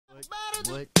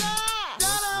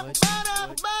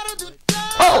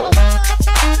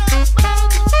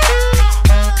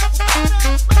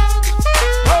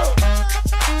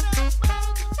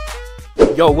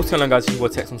Yo, what's going on guys, it's your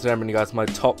boy Texzl, and today I'm bringing you guys my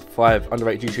top 5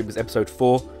 underrated YouTubers episode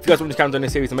 4. If you guys want to carry on doing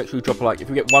this series, then make sure you drop a like. If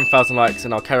we get 1,000 likes,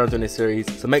 then I'll carry on doing this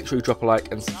series, so make sure you drop a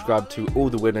like and subscribe to all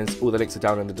the winners. All the links are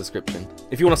down in the description.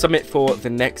 If you want to submit for the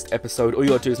next episode, all you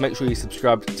gotta do is make sure you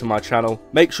subscribe to my channel.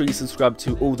 Make sure you subscribe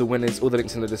to all the winners, all the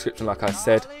links in the description like I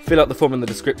said. Fill out the form in the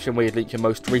description where you'd link your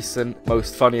most recent,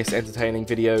 most funniest, entertaining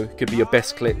video. Could be your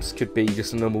best clips, could be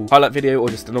just a normal highlight video or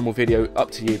just a normal video, up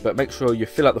to you, but make sure you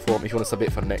fill out the form if you want to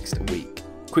submit for next week.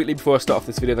 Quickly before I start off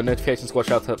this video, the notification squad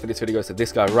shout out for this video goes to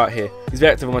this guy right here. He's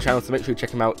very active on my channel, so make sure you check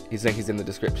him out. His link is in the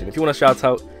description. If you want a shout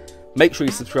out, make sure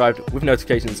you subscribe with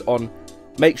notifications on.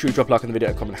 Make sure you drop a like on the video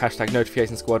and comment hashtag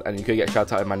notification squad, and you could get a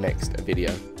shout out in my next video.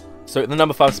 So at the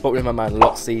number 5 spot, we have my man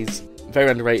Lotsies,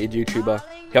 very underrated YouTuber.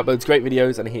 He uploads great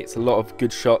videos and he hits a lot of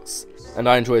good shots, and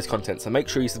I enjoy his content, so make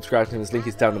sure you subscribe to him. His link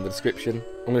is down in the description.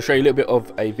 I'm going to show you a little bit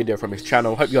of a video from his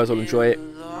channel. Hope you guys all enjoy it.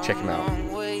 Check him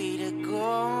out.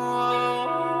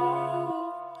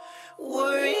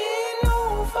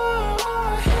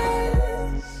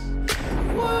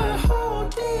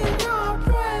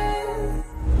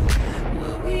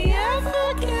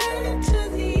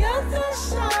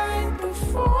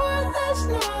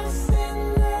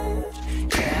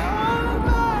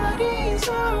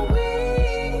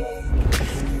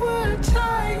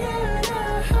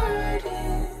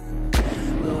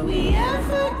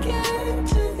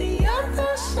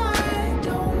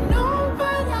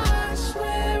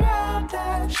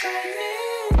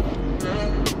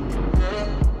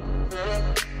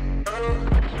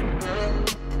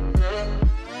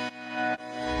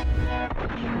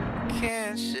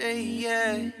 Can't say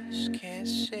yes, can't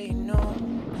say no.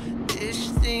 This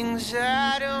thing's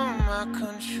out of my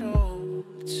control.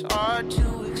 It's hard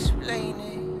to explain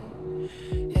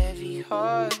it. Heavy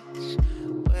hearts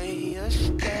weigh us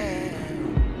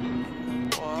down.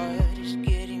 The water's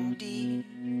getting deep.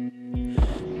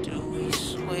 Do we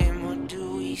swim or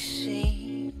do we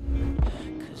sink?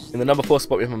 In the number 4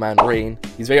 spot, we have my man Reen.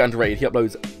 He's very underrated. He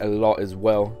uploads a lot as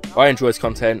well. I enjoy his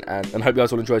content, and hope you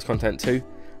guys all enjoy his content too.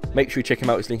 Make sure you check him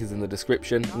out. His link is in the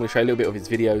description. I'm going to show you a little bit of his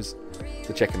videos,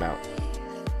 so check him out.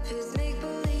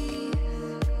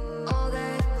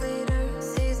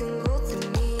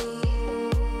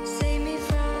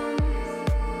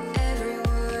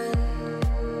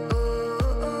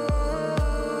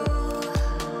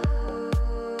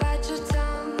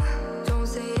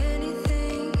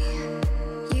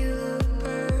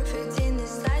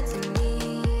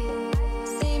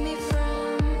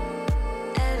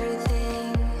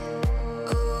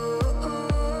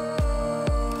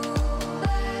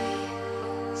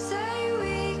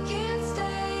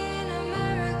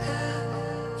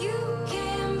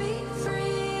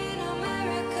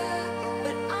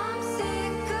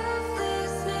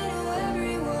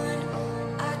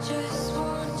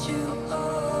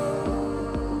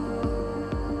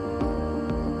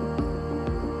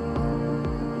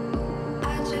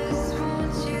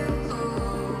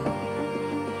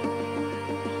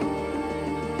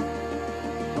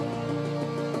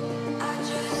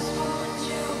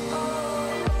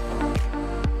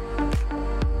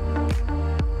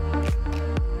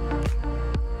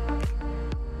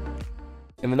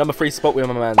 In the number 3 spot, we have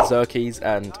my man Zerkies,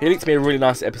 and he linked me a really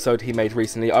nice episode he made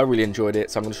recently. I really enjoyed it,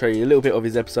 so I'm going to show you a little bit of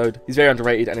his episode. He's very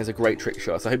underrated and is a great trick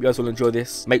shot, so I hope you guys will enjoy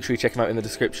this. Make sure you check him out in the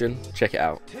description. Check it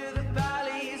out.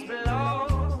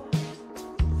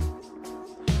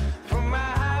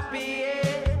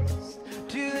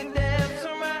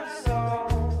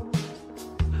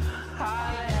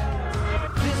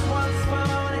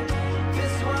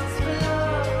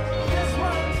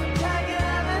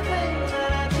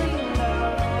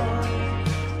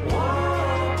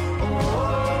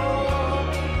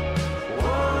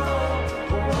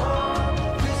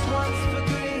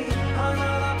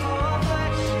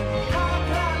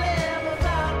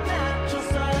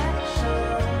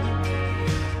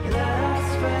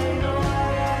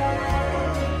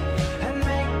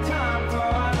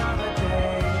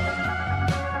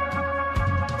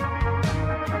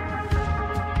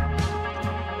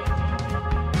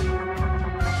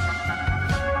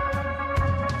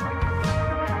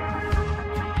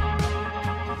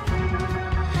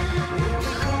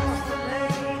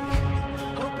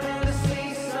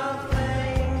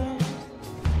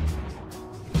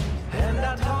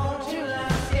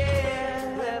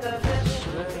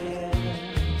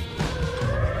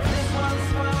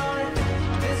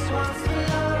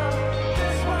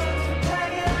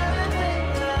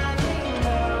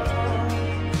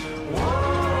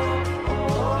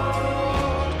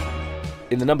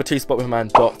 In the number 2 spot with my man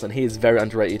Dots, and he is very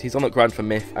underrated. He's on the grind for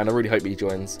Myth, and I really hope he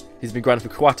joins. He's been grinding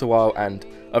for quite a while, and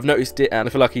I've noticed it, and I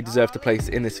feel like he deserves to place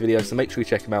in this video, so make sure you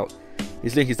check him out.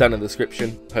 His link is down in the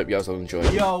description. Hope you guys all enjoy.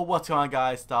 Yo, what's going on,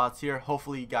 guys? Dots here.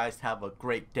 Hopefully you guys have a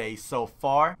great day so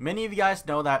far. Many of you guys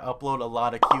know that I upload a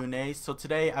lot of Q&As, so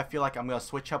today I feel like I'm gonna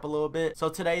switch up a little bit. So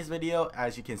today's video,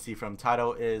 as you can see from the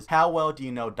title, is how well do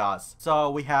you know Dots? So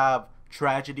we have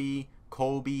Tragedy,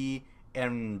 Kobe,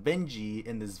 and Benji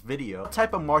in this video. What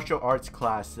type of martial arts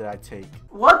class did I take?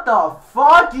 What the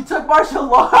fuck? You took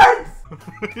martial arts?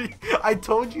 I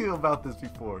told you about this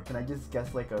before. Can I just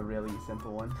guess like a really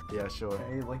simple one? Yeah, sure.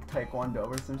 Hey, like Taekwondo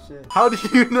or some shit? How do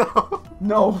you know?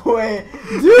 No way.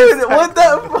 Dude, what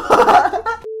the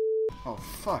fuck? Oh,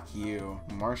 fuck you.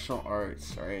 Martial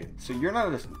arts, alright? So you're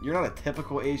not a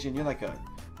typical Asian, you're like a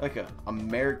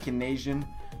American Asian.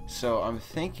 So I'm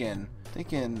thinking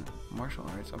martial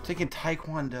arts. I'm thinking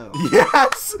Taekwondo.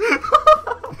 Yes!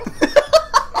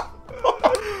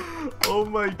 Oh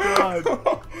my god.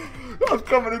 I'm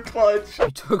coming in clutch. You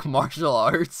took martial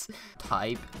arts?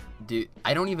 Type? Dude,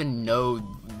 I don't even know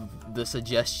the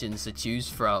suggestions to choose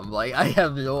from. Like, I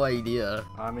have no idea.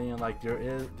 I mean, like,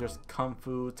 there's Kung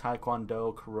Fu,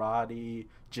 Taekwondo, Karate,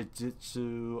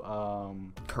 Jiu-Jitsu,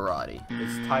 Karate.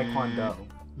 It's Taekwondo.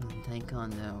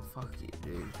 Taekwondo. Fuck you,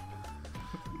 dude.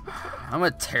 I'm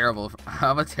a terrible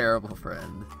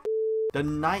friend. The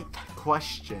 9th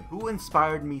question. Who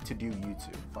inspired me to do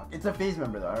YouTube? Fuck. It's a phase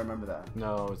member though, I remember that.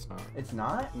 No, it's not. It's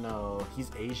not? No,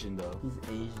 he's Asian though. He's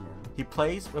Asian. He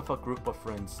plays with a group of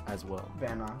friends as well.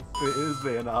 Vanos. It is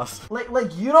Vanos.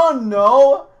 Like you don't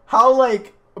know how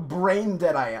like brain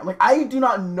dead I am. Like I do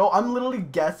not know. I'm literally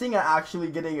guessing and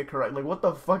actually getting it correct. Like what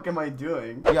the fuck am I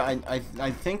doing? Yeah,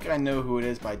 I think I know who it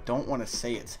is, but I don't want to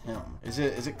say it's him. Is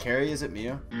it Carrie? Is it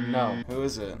Mia? No. Who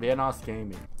is it? Vanos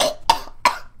Gaming.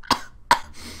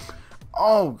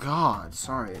 Oh god,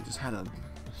 sorry, I just had a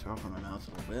throw up in my mouth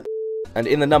a little bit. And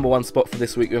in the number 1 spot for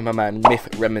this week with my man Myth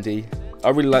Remedy. I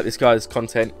really like this guy's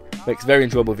content, makes very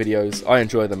enjoyable videos. I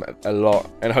enjoy them a lot,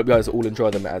 and I hope you guys all enjoy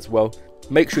them as well.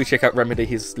 Make sure you check out Remedy,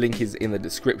 his link is in the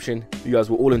description. You guys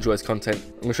will all enjoy his content.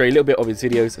 I'm going to show you a little bit of his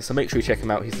videos, so make sure you check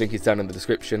him out. His link is down in the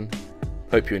description.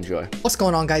 Hope you enjoy. What's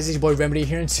going on, guys? It's your boy Remedy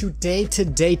here, and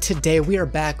today we are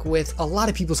back with a lot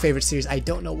of people's favorite series. I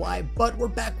don't know why, but we're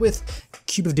back with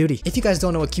Cube of Duty. If you guys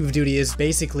don't know what Cube of Duty is,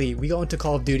 basically we go into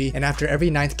Call of Duty, and after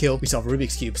every 9th kill, we solve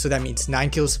Rubik's Cube. So that means 9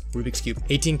 kills, Rubik's Cube,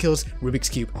 18 kills, Rubik's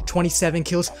Cube, 27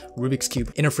 kills, Rubik's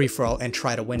Cube, in a free-for-all, and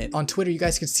try to win it. On Twitter, you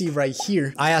guys can see right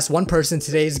here, I asked one person,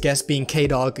 today's guest being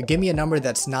K-Dog, give me a number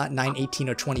that's not 9, 18,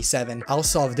 or 27. I'll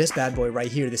solve this bad boy right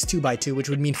here, this 2x2, which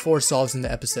would mean 4 solves in the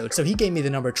episode. So he gave me the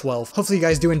number 12. Hopefully you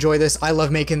guys do enjoy this. I love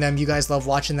making them. You guys love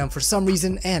watching them for some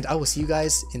reason, and I will see you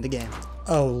guys in the game.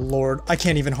 Oh lord, I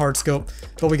can't even hard scope,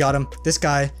 but we got him. This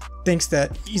guy thinks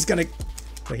that he's gonna... Wait,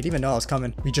 he didn't even know I was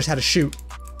coming. We just had to shoot.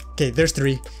 Okay, there's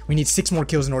 3. We need 6 more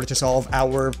kills in order to solve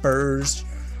our first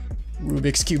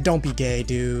Rubik's Cube. Don't be gay,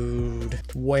 dude.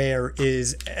 Where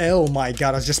is... Oh my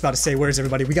god, I was just about to say, where's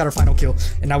everybody? We got our final kill,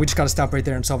 and now we just gotta stop right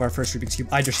there and solve our first Rubik's Cube.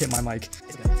 I just hit my mic.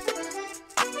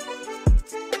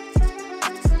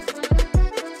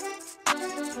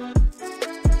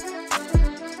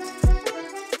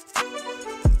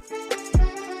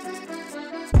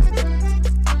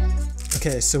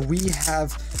 Okay, so we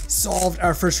have solved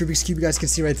our first Rubik's Cube. You guys can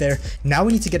see right there. Now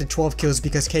we need to get to 12 kills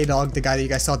because K-Dog, the guy that you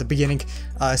guys saw at the beginning,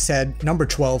 said number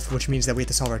 12, which means that we have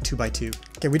to solve our 2x2.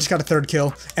 Okay, we just got a 3rd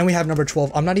kill, and we have number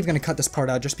 12. I'm not even going to cut this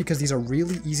part out just because these are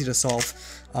really easy to solve.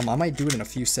 I might do it in a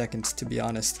few seconds, to be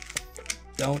honest.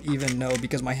 Don't even know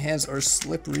because my hands are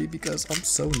slippery because I'm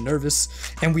so nervous.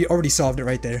 And we already solved it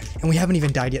right there. And we haven't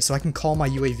even died yet, so I can call my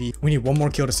UAV. We need 1 more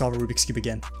kill to solve a Rubik's Cube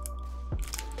again.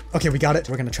 Okay, we got it.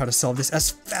 We're gonna try to solve this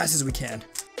as fast as we can.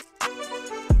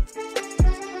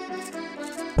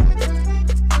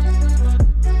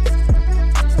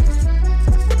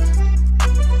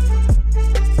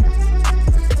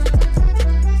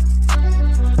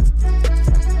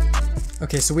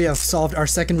 Okay, so we have solved our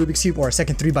second Rubik's Cube, or our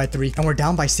second 3x3, and we're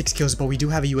down by 6 kills, but we do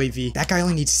have a UAV. That guy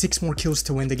only needs 6 more kills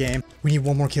to win the game. We need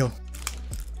 1 more kill.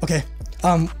 Okay,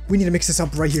 we need to mix this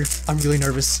up right here. I'm really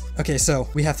nervous. Okay, so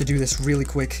we have to do this really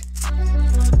quick.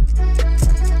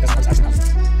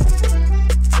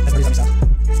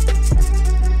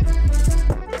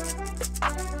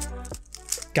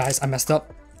 Guys, I messed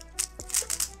up.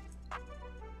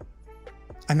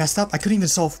 I couldn't even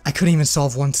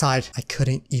solve one side. I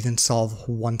couldn't even solve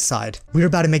one side. We were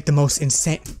about to make the most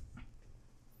insane.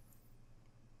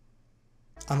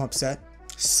 I'm upset.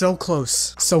 So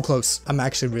close. So close. I'm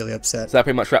actually really upset. So that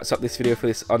pretty much wraps up this video for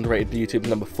this underrated YouTuber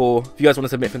number 4. If you guys want to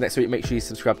submit for next week, make sure you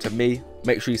subscribe to me.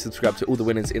 Make sure you subscribe to all the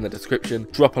winners in the description.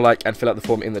 Drop a like and fill out the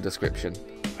form in the description.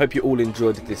 Hope you all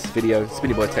enjoyed this video. It's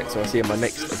been your boy Texzl. I'll see you in my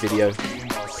next video.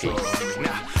 Peace.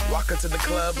 Walk into the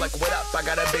club like, what up? I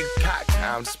got a big cock.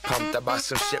 I'm just pumped. I bought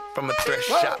some shit from a thrift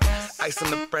shop. Ice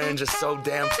on the fringe is so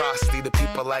damn frosty. The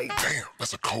people like, damn,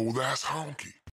 that's a cold ass honky.